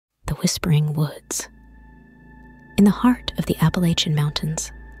Whispering Woods. In the heart of the Appalachian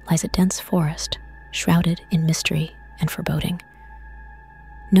Mountains lies a dense forest shrouded in mystery and foreboding.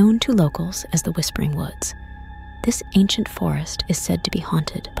 Known to locals as the Whispering Woods, this ancient forest is said to be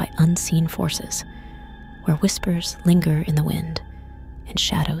haunted by unseen forces, where whispers linger in the wind and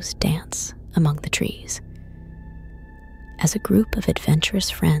shadows dance among the trees. As a group of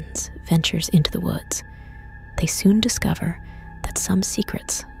adventurous friends ventures into the woods, they soon discover that some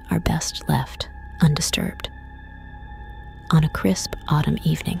secrets are best left undisturbed. On a crisp autumn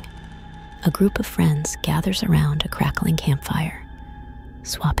evening, a group of friends gathers around a crackling campfire,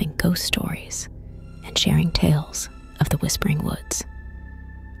 swapping ghost stories and sharing tales of the Whispering Woods.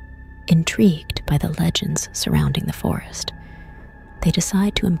 Intrigued by the legends surrounding the forest, they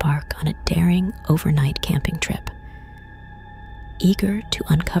decide to embark on a daring overnight camping trip, eager to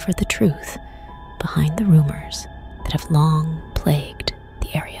uncover the truth behind the rumors that have long plagued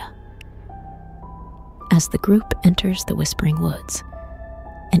the area. As the group enters the Whispering Woods,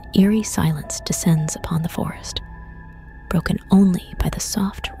 an eerie silence descends upon the forest, broken only by the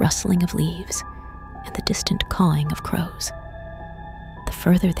soft rustling of leaves and the distant cawing of crows. The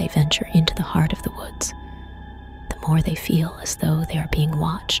further they venture into the heart of the woods, the more they feel as though they are being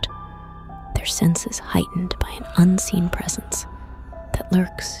watched, their senses heightened by an unseen presence that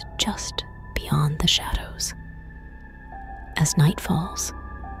lurks just beyond the shadows. As night falls,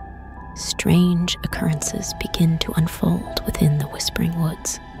 strange occurrences begin to unfold within the Whispering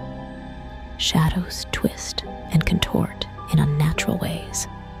Woods. Shadows twist and contort in unnatural ways,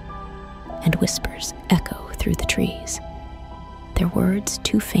 and whispers echo through the trees, their words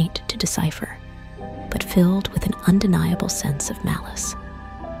too faint to decipher, but filled with an undeniable sense of malice.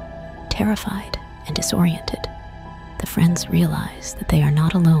 Terrified and disoriented, the friends realize that they are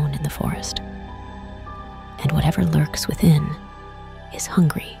not alone in the forest, and whatever lurks within is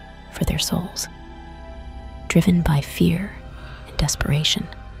hungry for their souls. Driven by fear and desperation,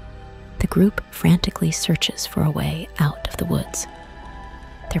 the group frantically searches for a way out of the woods,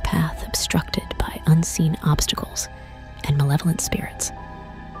 their path obstructed by unseen obstacles and malevolent spirits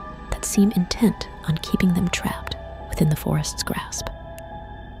that seem intent on keeping them trapped within the forest's grasp.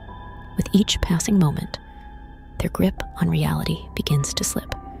 With each passing moment, their grip on reality begins to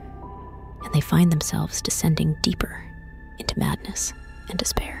slip, and they find themselves descending deeper into madness and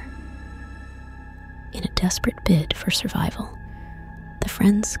despair. In a desperate bid for survival, the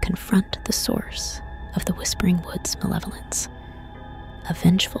friends confront the source of the Whispering Woods' malevolence, a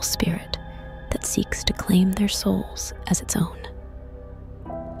vengeful spirit that seeks to claim their souls as its own.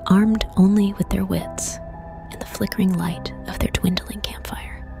 Armed only with their wits and the flickering light of their dwindling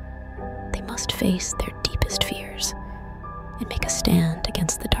campfire, they must face their deepest fears and make a stand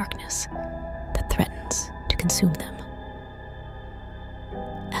against the darkness that threatens to consume them.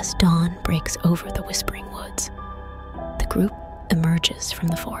 As dawn breaks over the Whispering Woods, the group emerges from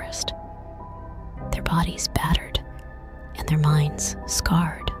the forest, their bodies battered and their minds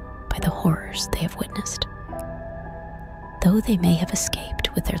scarred by the horrors they have witnessed. Though they may have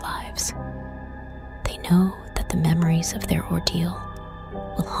escaped with their lives, they know that the memories of their ordeal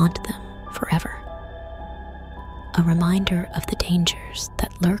will haunt them forever. A reminder of the dangers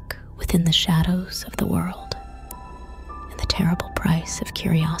that lurk within the shadows of the world and the terrible price of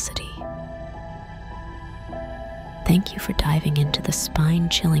curiosity. Thank you for diving into the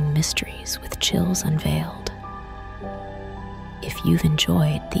spine-chilling mysteries with Chills Unveiled. If you've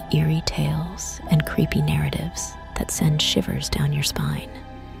enjoyed the eerie tales and creepy narratives that send shivers down your spine,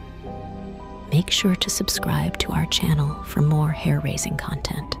 make sure to subscribe to our channel for more hair-raising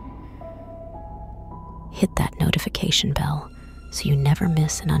content. Hit that notification bell so you never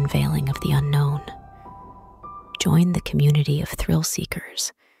miss an unveiling of the unknown. Join the community of thrill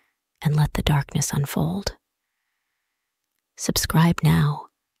seekers and let the darkness unfold. Subscribe now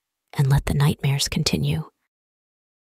and let the nightmares continue.